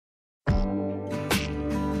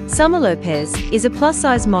Summer Lopez is a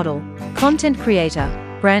plus-size model, content creator,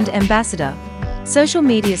 brand ambassador, social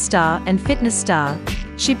media star and fitness star.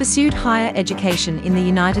 She pursued higher education in the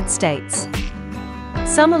United States.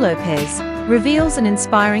 Summer Lopez reveals an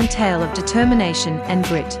inspiring tale of determination and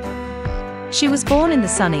grit. She was born in the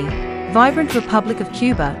sunny, vibrant Republic of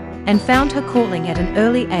Cuba and found her calling at an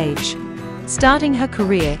early age. Starting her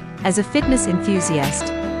career as a fitness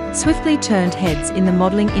enthusiast, swiftly turned heads in the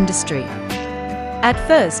modeling industry. At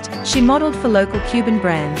first, she modeled for local Cuban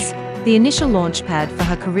brands, the initial launchpad for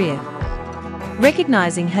her career.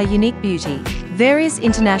 Recognizing her unique beauty, various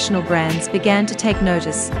international brands began to take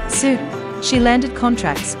notice. Soon, she landed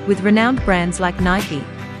contracts with renowned brands like Nike,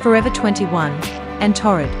 Forever 21, and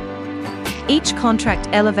Torrid. Each contract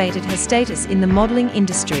elevated her status in the modeling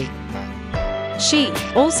industry. She,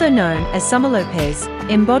 also known as Summer Lopez,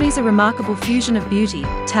 embodies a remarkable fusion of beauty,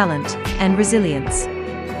 talent, and resilience.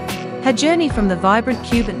 Her journey from the vibrant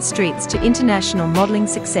Cuban streets to international modeling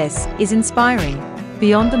success is inspiring.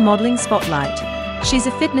 Beyond the modeling spotlight, she's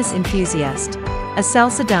a fitness enthusiast, a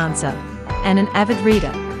salsa dancer, and an avid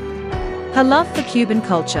reader. Her love for Cuban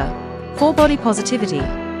culture, for body positivity,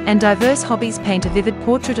 and diverse hobbies paint a vivid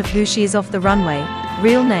portrait of who she is off the runway.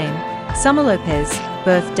 Real name: Summer Lopez.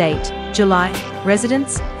 Birth date: July.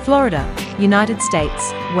 Residence: Florida, United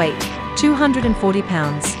States. Weight: 240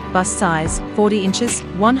 pounds. Bust size: 40 inches,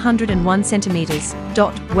 101 centimeters.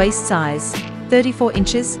 Waist size: 34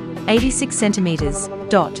 inches, 86 centimeters.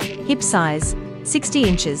 Hip size: 60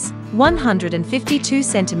 inches, 152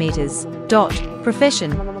 centimeters.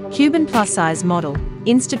 Profession: Cuban plus-size model.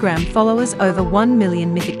 Instagram followers over 1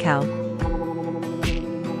 million. Mythical.